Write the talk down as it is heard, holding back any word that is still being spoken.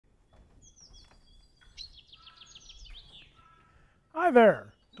Hi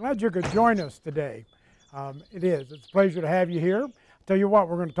there. Glad you could join us today. It's a pleasure to have you here. Tell you what,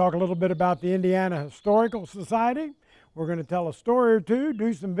 we're going to talk a little bit about the Indiana Historical Society. We're going to tell a story or two,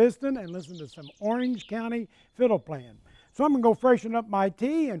 do some visiting, and listen to some Orange County fiddle playing. So I'm going to go freshen up my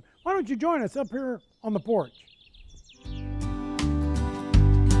tea, and why don't you join us up here on the porch?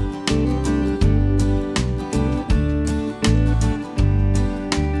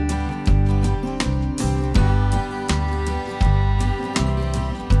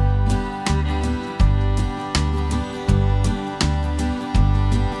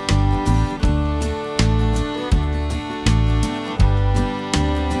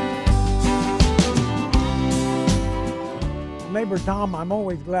 Neighbor Tom, I'm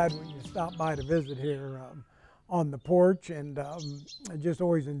always glad when you stop by to visit here on the porch, and I just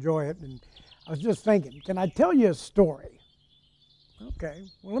always enjoy it. And I was just thinking, can I tell you a story? Okay,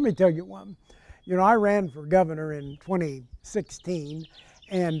 well, let me tell you one. You know, I ran for governor in 2016,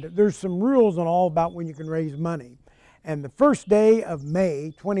 and there's some rules and all about when you can raise money. And the first day of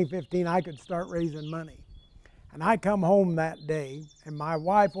May 2015, I could start raising money. And I come home that day, and my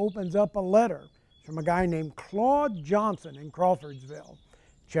wife opens up a letter from a guy named Claude Johnson in Crawfordsville,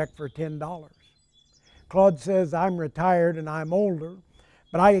 check for $10. Claude says, I'm retired and I'm older,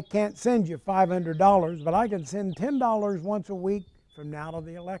 but I can't send you $500, but I can send $10 once a week from now to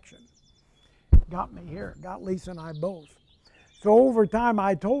the election. Got me here, got Lisa and I both. So over time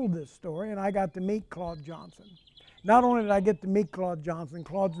I told this story and I got to meet Claude Johnson. Not only did I get to meet Claude Johnson,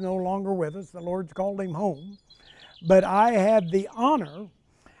 Claude's no longer with us, the Lord's called him home, but I had the honor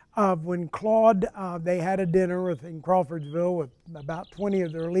of when Claude, they had a dinner in Crawfordsville with about 20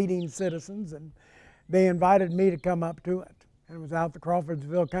 of their leading citizens, and they invited me to come up to it. And it was out at the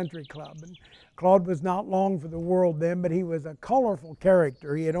Crawfordsville Country Club. And Claude was not long for the world then, but he was a colorful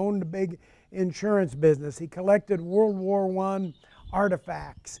character. He had owned a big insurance business. He collected World War I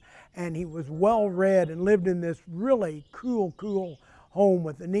artifacts, and he was well read and lived in this really cool home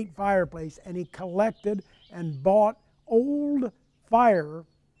with a neat fireplace, and he collected and bought old fire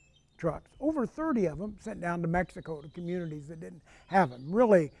trucks, over 30 of them, sent down to Mexico to communities that didn't have them.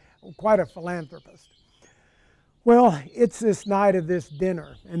 Really quite a philanthropist. Well, it's this night of this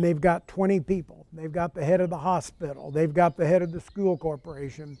dinner, and they've got 20 people. They've got the head of the hospital. They've got the head of the school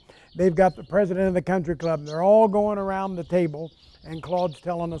corporation. They've got the president of the country club. And they're all going around the table, and Claude's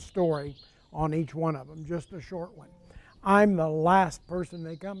telling a story on each one of them, just a short one. I'm the last person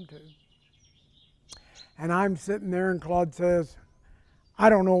they come to. And I'm sitting there, and Claude says, I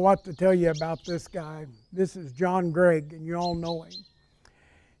don't know what to tell you about this guy. This is John Gregg, and you all know him.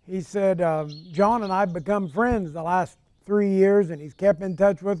 He said, John and I have become friends the last 3 years, and he's kept in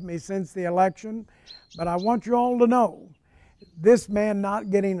touch with me since the election. But I want you all to know, this man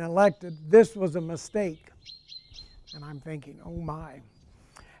not getting elected, this was a mistake. And I'm thinking, oh my.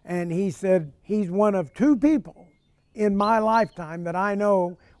 And he said, he's one of 2 people in my lifetime that I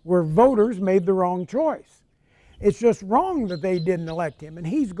know where voters made the wrong choice. It's just wrong that they didn't elect him. And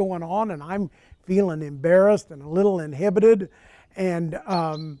he's going on, and I'm feeling embarrassed and a little inhibited. And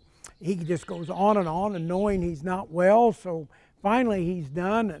he just goes on, and knowing he's not well. So finally he's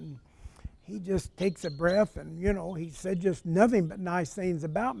done, and he just takes a breath. And, you know, he said just nothing but nice things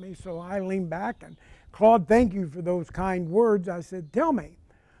about me. So I leaned back, and Claude, thank you for those kind words. I said, tell me,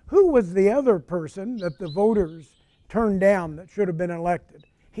 who was the other person that the voters turned down that should have been elected?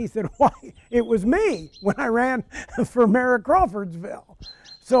 He said, why, it was me when I ran for mayor of Crawfordsville.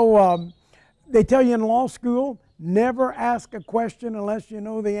 So they tell you in law school, never ask a question unless you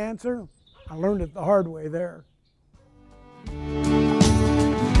know the answer. I learned it the hard way there.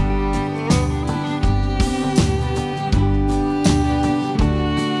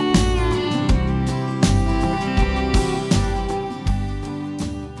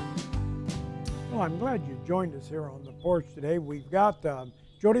 Well, I'm glad you joined us here on the porch today. We've got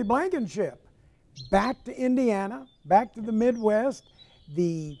Jody Blankenship, back to Indiana, back to the Midwest,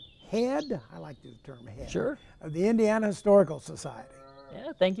 the head, I like the term head, sure, of the Indiana Historical Society.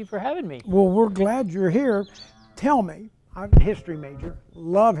 Yeah, thank you for having me. Well, we're glad you're here. Tell me, I'm a history major,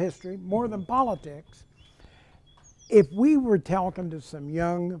 love history more than politics. If we were talking to some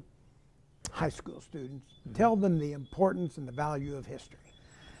young high school students, tell them the importance and the value of history.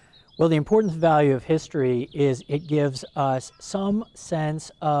 Well, the importance and value of history is it gives us some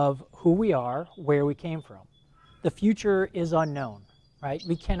sense of who we are, where we came from. The future is unknown, right?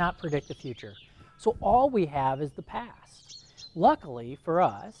 We cannot predict the future. So all we have is the past. Luckily for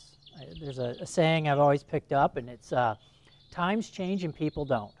us, there's a saying I've always picked up, and it's times change and people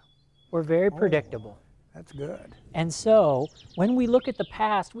don't. We're very predictable. That's good. And so when we look at the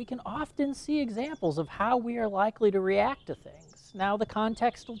past, we can often see examples of how we are likely to react to things. things. Now the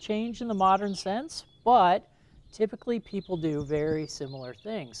context will change in the modern sense, but typically people do very similar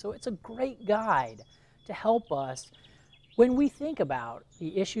things. So it's a great guide to help us when we think about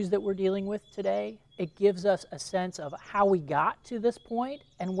the issues that we're dealing with today. It gives us a sense of how we got to this point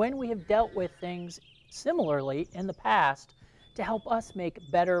and when we have dealt with things similarly in the past to help us make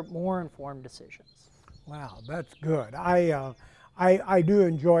better, more informed decisions. Wow, that's good. I do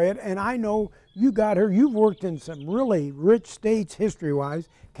enjoy it, and I know you've worked in some really rich states history-wise,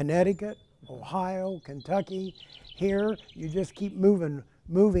 Connecticut, Ohio, Kentucky. Here, you just keep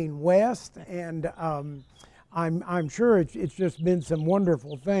moving west, and I'm sure it's just been some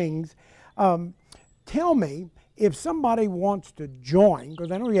wonderful things. Tell me, if somebody wants to join,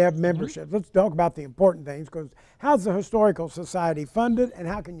 because I know you have memberships, let's talk about the important things, because how's the Historical Society funded, and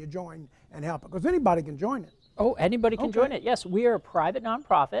how can you join and help it? Because anybody can join it. Oh, anybody can join it. Yes, we are a private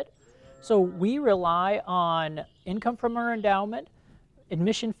nonprofit, so we rely on income from our endowment,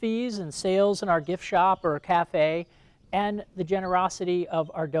 admission fees and sales in our gift shop or cafe, and the generosity of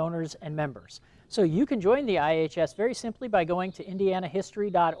our donors and members. So you can join the IHS very simply by going to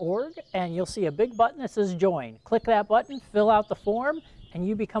indianahistory.org, and you'll see a big button that says join. Click that button, fill out the form, and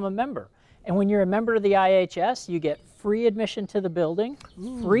you become a member. And when you're a member of the IHS, you get free admission to the building,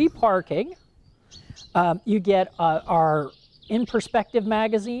 free parking. You get our In Perspective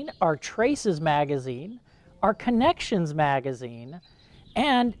magazine, our Traces magazine, our Connections magazine,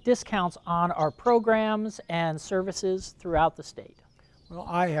 and discounts on our programs and services throughout the state. Well,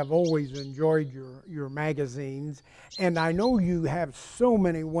 I have always enjoyed your magazines, and I know you have so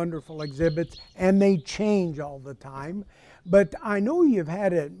many wonderful exhibits, and they change all the time. But I know you've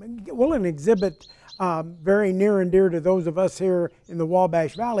had an exhibit very near and dear to those of us here in the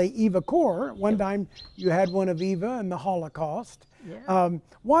Wabash Valley, Eva Kor. One time you had one of Eva and the Holocaust. Yeah.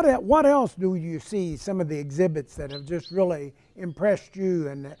 What else do you see, some of the exhibits that have just really impressed you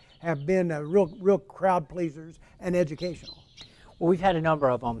and have been real crowd pleasers and educational? Well, we've had a number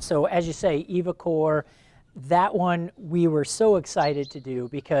of them. So as you say, Eva Kor, that one we were so excited to do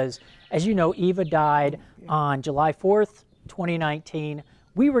because, as you know, Eva died on July 4th, 2019.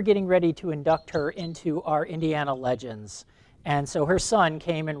 We were getting ready to induct her into our Indiana Legends. And so her son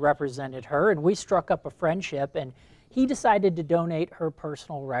came and represented her, and we struck up a friendship, and he decided to donate her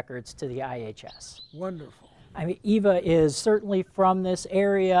personal records to the IHS. Wonderful. I mean, Eva is certainly from this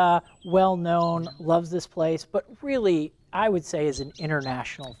area, well known, loves this place, but really, I would say is an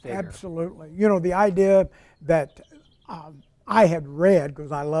international figure. Absolutely. You know, the idea that I had read,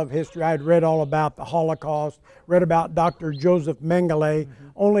 because I love history, I had read all about the Holocaust, read about Dr. Joseph Mengele,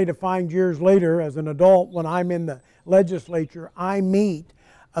 only to find years later as an adult when I'm in the legislature, I meet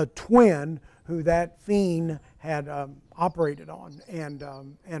a twin who that fiend had operated on and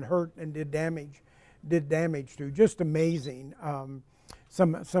hurt and did damage to. Just amazing,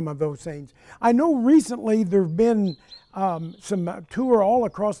 some of those things. I know recently there have been some tour all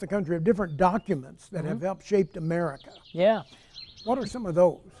across the country of different documents that have helped shape America. Yeah. What are some of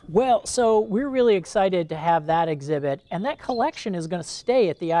those? Well, so we're really excited to have that exhibit, and that collection is going to stay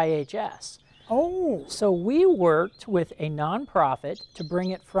at the IHS. Oh. So we worked with a nonprofit to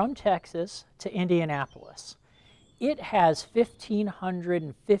bring it from Texas to Indianapolis. It has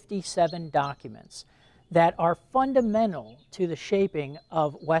 1,557 documents that are fundamental to the shaping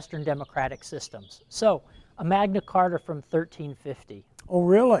of Western democratic systems. So, a Magna Carta from 1350. Oh,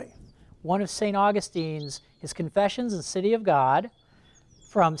 really? One of St. Augustine's, his Confessions and City of God,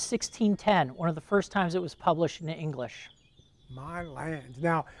 from 1610, one of the first times it was published in English. My lands.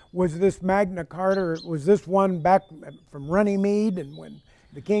 Now, was this Magna Carta, was this one back from Runnymede and when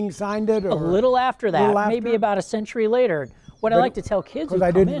the king signed it? Or a little after that, little after? Maybe about a century later. What I like to tell kids who come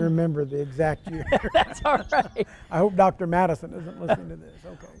in... Because I didn't remember the exact year. That's all right. I hope Dr. Madison isn't listening to this.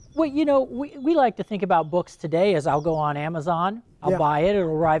 Okay. Well, you know, we like to think about books today as I'll go on Amazon, I'll buy it,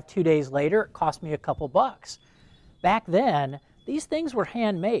 it'll arrive 2 days later, it cost me a couple bucks. Back then, these things were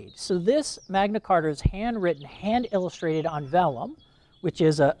handmade. So this Magna Carta is handwritten, hand illustrated on vellum, which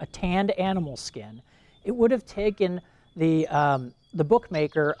is a tanned animal skin. It would have taken the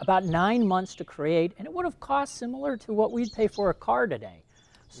bookmaker about 9 months to create, and it would have cost similar to what we'd pay for a car today.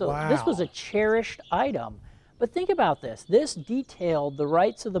 So this was a cherished item. But think about this. This detailed the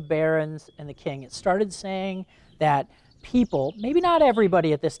rights of the barons and the king. It started saying that people, maybe not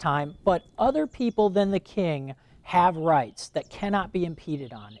everybody at this time, but other people than the king have rights that cannot be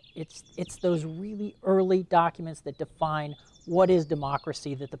impeded on. It's those really early documents that define what is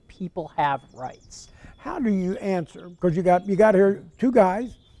democracy, that the people have rights. How do you answer? Because you got here two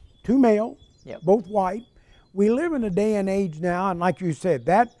guys, two male, both white. we live in a day and age now, and like you said,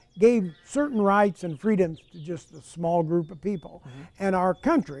 that gave certain rights and freedoms to just a small group of people. And our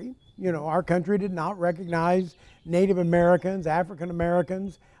country, you know, our country did not recognize Native Americans, African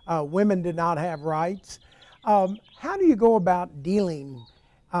Americans. Women did not have rights. How do you go about dealing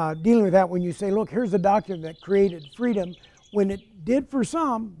with that when you say, look, here's a document that created freedom when it did for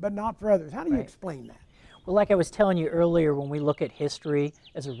some, but not for others? How do you explain that? Well, like I was telling you earlier, when we look at history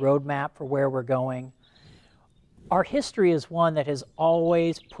as a roadmap for where we're going, our history is one that has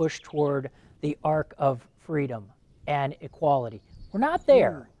always pushed toward the arc of freedom and equality. We're not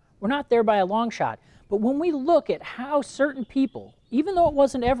there. We're not there by a long shot. But when we look at how certain people, even though it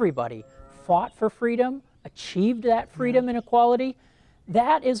wasn't everybody, fought for freedom, achieved that freedom and equality,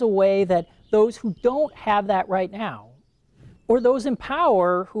 that is a way that those who don't have that right now, or those in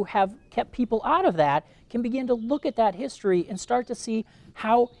power who have kept people out of that, can begin to look at that history and start to see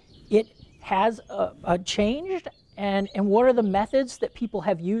how it has changed and what are the methods that people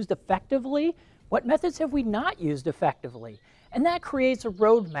have used effectively, what methods have we not used effectively. And that creates a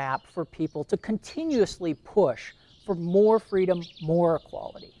roadmap for people to continuously push for more freedom, more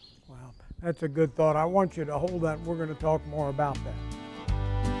equality. Wow, that's a good thought. I want you to hold that. We're going to talk more about that.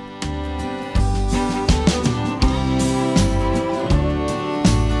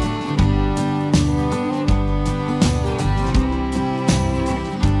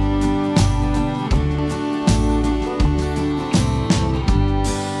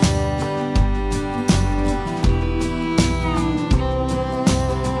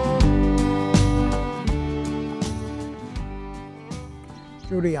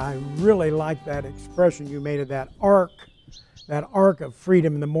 Jody, I really like that expression you made of that arc of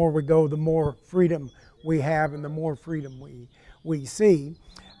freedom. The more we go, the more freedom we have and the more freedom we see.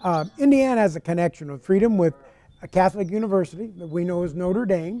 Indiana has a connection with freedom with a Catholic university that we know as Notre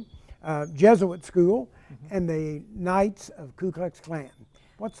Dame, Jesuit school, and the Knights of Ku Klux Klan.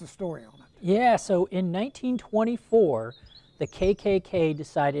 What's the story on it? Yeah, so in 1924, the KKK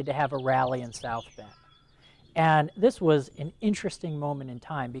decided to have a rally in South Bend. And this was an interesting moment in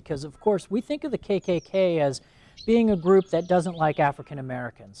time because, of course, we think of the KKK as being a group that doesn't like African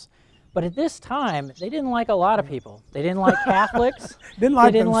Americans. But at this time, they didn't like a lot of people. They didn't like Catholics. Didn't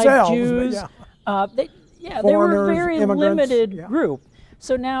like they didn't themselves, like Jews. They were a very limited group.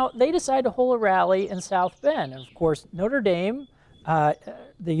 So now they decided to hold a rally in South Bend. And of course, Notre Dame, the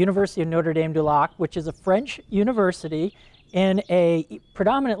University of Notre Dame du Lac, which is a French university in a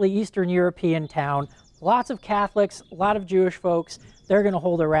predominantly Eastern European town, lots of Catholics, a lot of Jewish folks, they're going to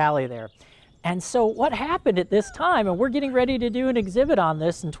hold a rally there. And so what happened at this time, and we're getting ready to do an exhibit on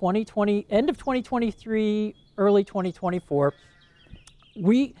this in 2020, end of 2023, early 2024,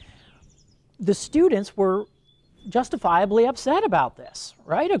 the students were justifiably upset about this,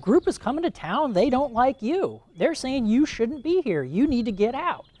 right? A group is coming to town, they don't like you. They're saying you shouldn't be here, you need to get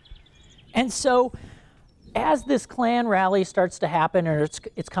out. And so as this Klan rally starts to happen, or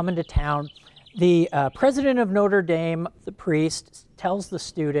it's coming to town, the president of Notre Dame, the priest, tells the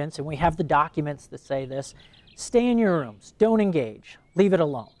students, and we have the documents that say this, stay in your rooms, don't engage, leave it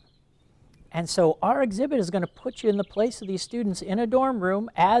alone. And so our exhibit is going to put you in the place of these students in a dorm room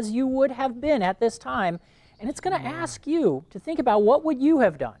as you would have been at this time, and it's going to ask you to think about what would you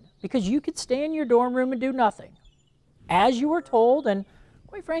have done, because you could stay in your dorm room and do nothing, as you were told, and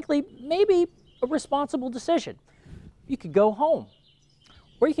quite frankly, maybe a responsible decision. You could go home.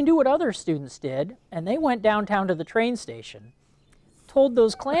 Or you can do what other students did, and they went downtown to the train station, told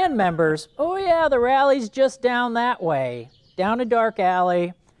those Klan members, oh yeah, the rally's just down that way, down a dark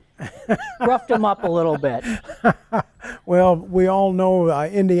alley, roughed them up a little bit. Well, we all know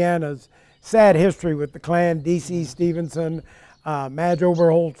Indiana's sad history with the Klan, D.C. Stevenson, Madge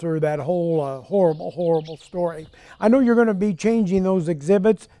Oberholzer, that whole horrible, horrible story. I know you're going to be changing those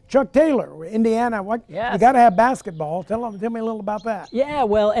exhibits. Chuck Taylor, Indiana, what? Yes. You got to have basketball. Tell me a little about that. Yeah,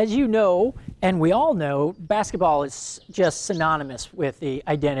 well, as you know, and we all know, basketball is just synonymous with the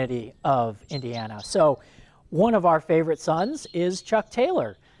identity of Indiana. So one of our favorite sons is Chuck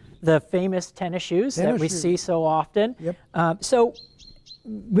Taylor, the famous tennis shoes that we see so often. Yep. So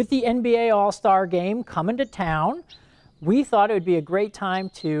with the NBA All-Star Game coming to town, we thought it would be a great time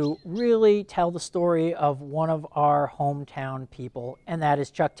to really tell the story of one of our hometown people, and that is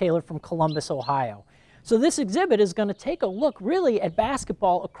Chuck Taylor from Columbus, Ohio. So this exhibit is going to take a look really at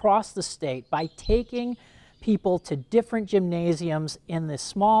basketball across the state by taking people to different gymnasiums in the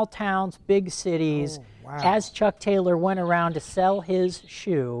small towns, big cities, as Chuck Taylor went around to sell his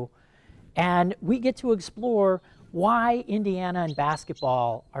shoe. And we get to explore why Indiana and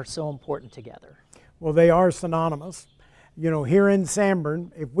basketball are so important together. Well, they are synonymous. You know, here in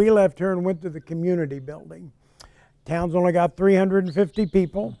Sanborn, if we left here and went to the community building, Town's only got 350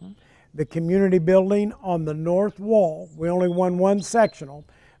 people. The community building on the north wall, we only won one sectional,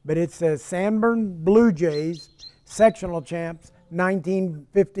 but it says Sanborn Blue Jays, sectional champs,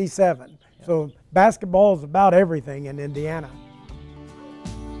 1957. So basketball is about everything in Indiana.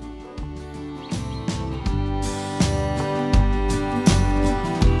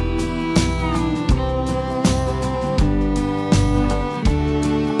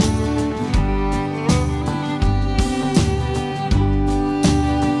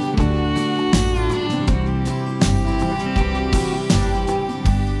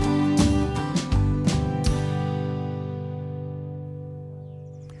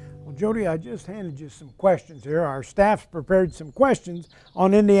 Jody, I just handed you some questions here. Our staff's prepared some questions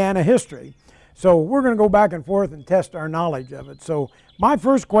on Indiana history. So we're going to go back and forth and test our knowledge of it. So my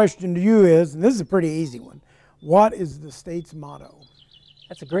first question to you is, and this is a pretty easy one, what is the state's motto?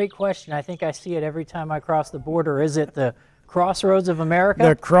 That's a great question. I think I see it every time I cross the border. Is it the Crossroads of America?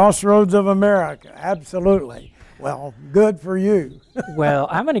 The Crossroads of America, absolutely. Well, good for you. Well,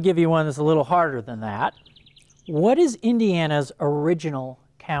 I'm going to give you one that's a little harder than that. What is Indiana's original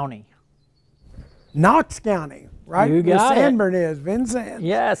county? Knox County, right? You got where Sanborn is, Vincennes.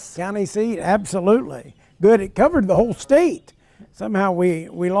 Yes. County seat, absolutely. Good, it covered the whole state. Somehow we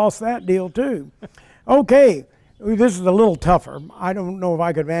lost that deal too. Okay, this is a little tougher. I don't know if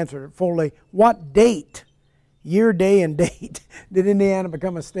I could answer it fully. What date, year, day, and date, did Indiana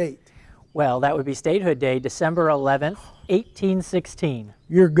become a state? Well, that would be Statehood Day, December 11th, 1816.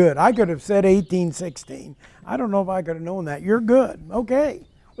 You're good. I could have said 1816. I don't know if I could have known that. You're good. Okay.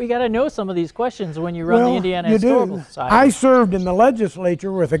 We got to know some of these questions when you run the Indiana Historical Society. I served in the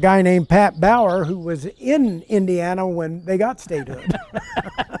legislature with a guy named Pat Bauer who was in Indiana when they got statehood.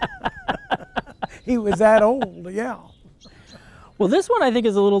 He was that old, yeah. Well, this one I think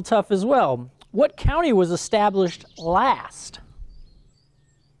is a little tough as well. What county was established last?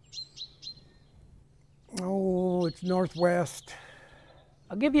 Oh, it's northwest.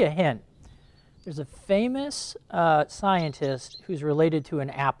 I'll give you a hint. There's a famous scientist who's related to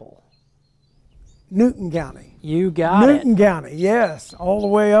an apple. Newton County. You got it. Newton County, yes, all the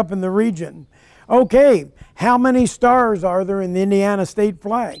way up in the region. Okay, how many stars are there in the Indiana state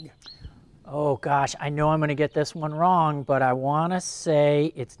flag? Oh gosh, I know I'm going to get this one wrong, but I want to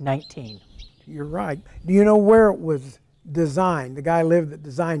say it's 19. You're right. Do you know where it was designed? The guy lived that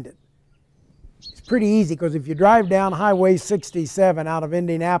designed it. It's pretty easy because if you drive down Highway 67 out of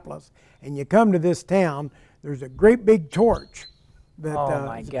Indianapolis and you come to this town, there's a great big torch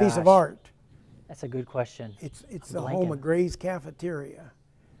that is a piece of art. That's a good question. It's the home of Gray's Cafeteria.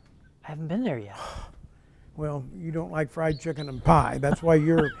 I haven't been there yet. Well, you don't like fried chicken and pie. That's why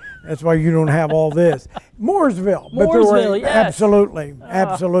that's why you don't have all this. Mooresville. Mooresville, yes. Absolutely,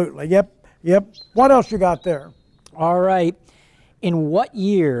 absolutely. Yep. What else you got there? All right. In what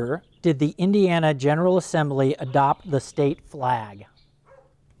year did the Indiana General Assembly adopt the state flag?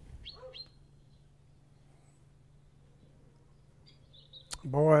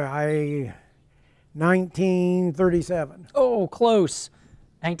 Boy, 1937. Oh, close.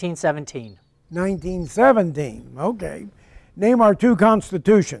 1917. 1917, okay. Name our two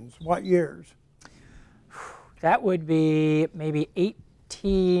constitutions. What years? That would be maybe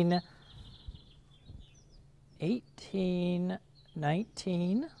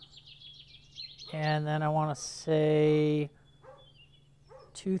 1819, and then I want to say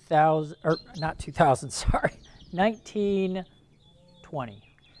 2000, or not 2000, sorry, 1920.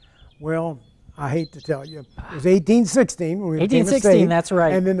 Well, I hate to tell you, it was 1816 when we became a 1816, state, that's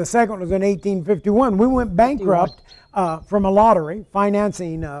right. And then the second was in 1851. We went bankrupt from a lottery,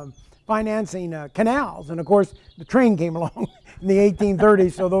 financing canals. And of course, the train came along in the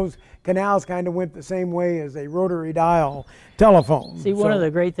 1830s, so those canals kind of went the same way as a rotary dial telephone. See, one of the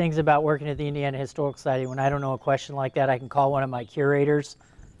great things about working at the Indiana Historical Society, when I don't know a question like that, I can call one of my curators.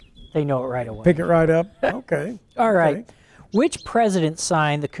 They know it right away. Pick it right up. Okay. All right. Okay. Which president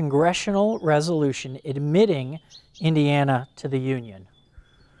signed the congressional resolution admitting Indiana to the Union?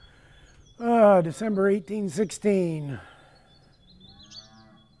 December 1816.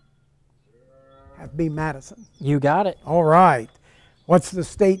 Have to be Madison. You got it. All right. What's the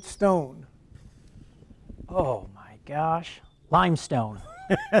state stone? Oh my gosh. Limestone.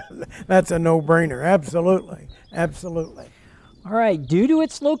 That's a no-brainer. Absolutely. Absolutely. All right. Due to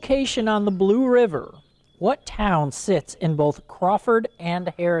its location on the Blue River, what town sits in both Crawford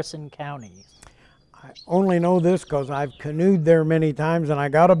and Harrison counties? I only know this because I've canoed there many times, and I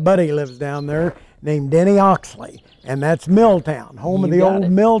got a buddy lives down there named Denny Oxley, and that's Milltown, home of the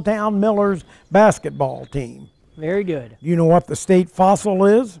old Milltown Millers basketball team. Very good. Do you know what the state fossil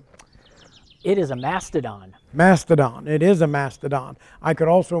is? It is a mastodon. Mastodon. It is a mastodon. I could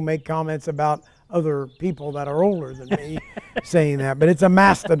also make comments about other people that are older than me saying that, but it's a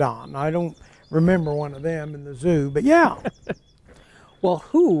mastodon. I don't remember one of them in the zoo, but yeah. Well,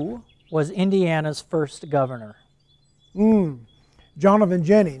 who was Indiana's first governor? Jonathan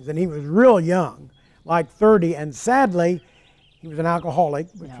Jennings, and he was real young, like 30, and sadly, he was an alcoholic,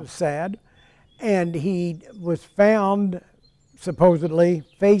 which was sad, and he was found supposedly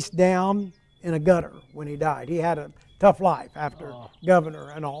face down in a gutter when he died. He had a tough life after governor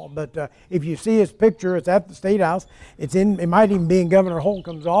and all, but if you see his picture, it's at the State House. It might even be in Governor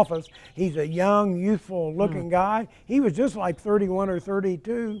Holcomb's office. He's a young, youthful looking guy. He was just like 31 or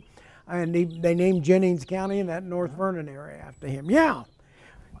 32, and they named Jennings County in that North Vernon area after him. Yeah.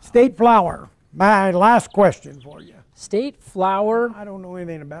 State flower. My last question for you. State flower? I don't know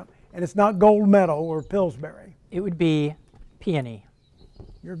anything about it. And it's not gold medal or Pillsbury. It would be peony.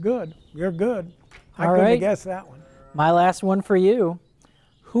 You're good. You're good. I All couldn't right. have guessed that one. My last one for you.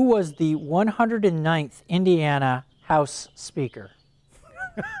 Who was the 109th Indiana House Speaker?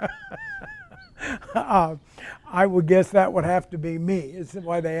 I would guess that would have to be me. Is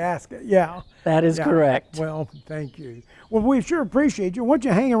why they ask it. Yeah. That is correct. Well, thank you. Well, we sure appreciate you. Why don't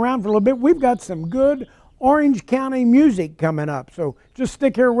you hang around for a little bit? We've got some good Orange County music coming up. So just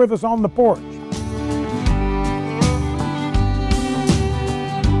stick here with us on the porch.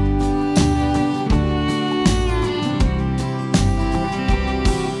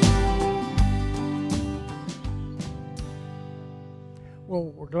 Well,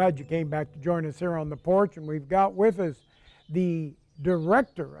 we're glad you came back to join us here on the porch, and we've got with us the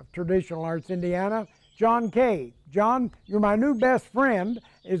Director of Traditional Arts Indiana, John Gregg. John, you're my new best friend,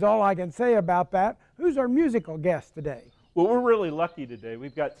 is all I can say about that. Who's our musical guest today? Well, we're really lucky today.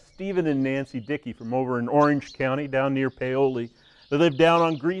 We've got Stephen and Nancy Dickey from over in Orange County, down near Paoli. They live down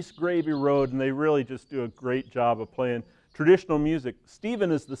on Grease Gravy Road, and they really just do a great job of playing traditional music.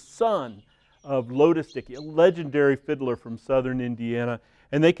 Stephen is the son of Lotus Dickey, a legendary fiddler from southern Indiana,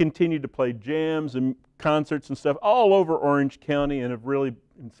 and they continue to play jams and concerts and stuff all over Orange County and have really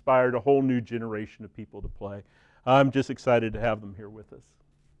inspired a whole new generation of people to play. I'm just excited to have them here with us.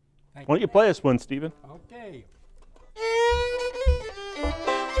 Why don't you play us one, Stephen? Okay.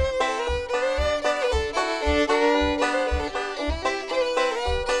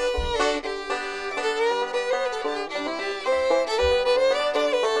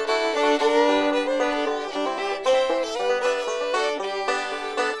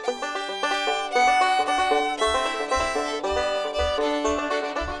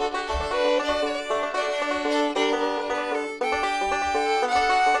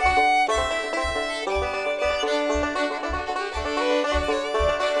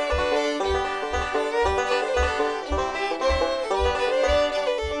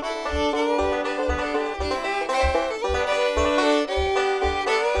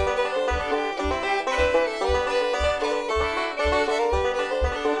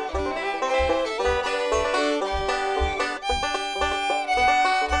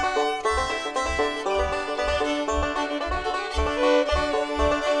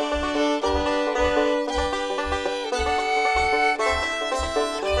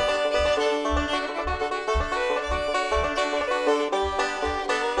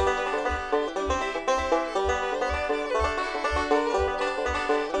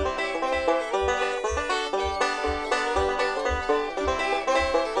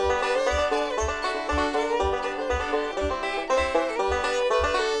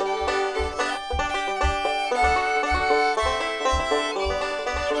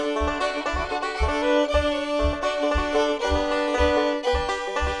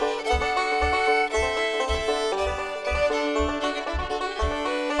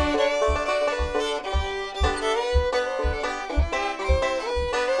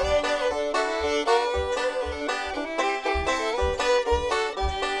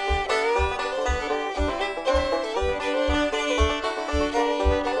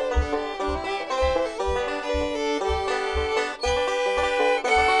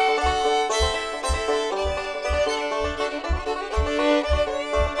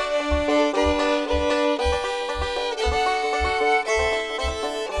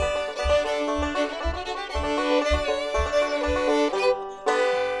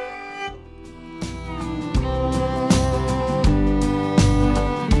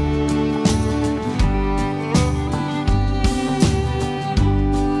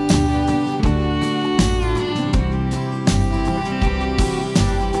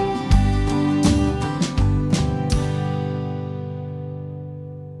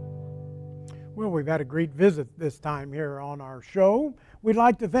 Well, we've had a great visit this time here on our show. We'd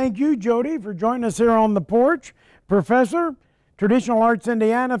like to thank you, Jody, for joining us here on the porch. Professor, Traditional Arts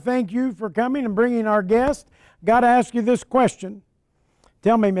Indiana, thank you for coming and bringing our guest. Got to ask you this question.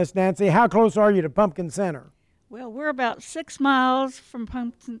 Tell me, Miss Nancy, how close are you to Pumpkin Center? Well, we're about 6 miles from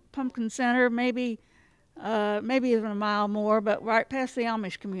Pumpkin Center, maybe even a mile more, but right past the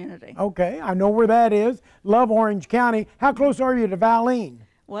Amish community. Okay, I know where that is. Love Orange County. How close are you to Valine?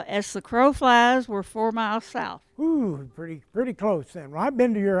 Well, as the crow flies, we're 4 miles south. Ooh, pretty close then. Well, I've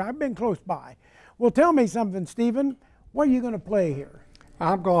been close by. Well, tell me something, Stephen. What are you going to play here?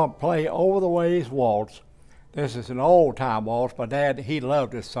 I'm going to play Over the Ways Waltz. This is an old-time waltz. My dad, he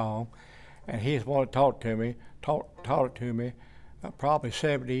loved this song, and he's one that taught it to me probably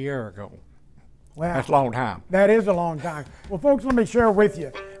 70 years ago. Wow. That's a long time. That is a long time. Well, folks, let me share with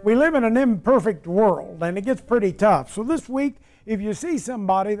you. We live in an imperfect world, and it gets pretty tough. So this week, if you see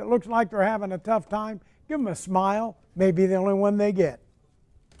somebody that looks like they're having a tough time, give them a smile. Maybe the only one they get.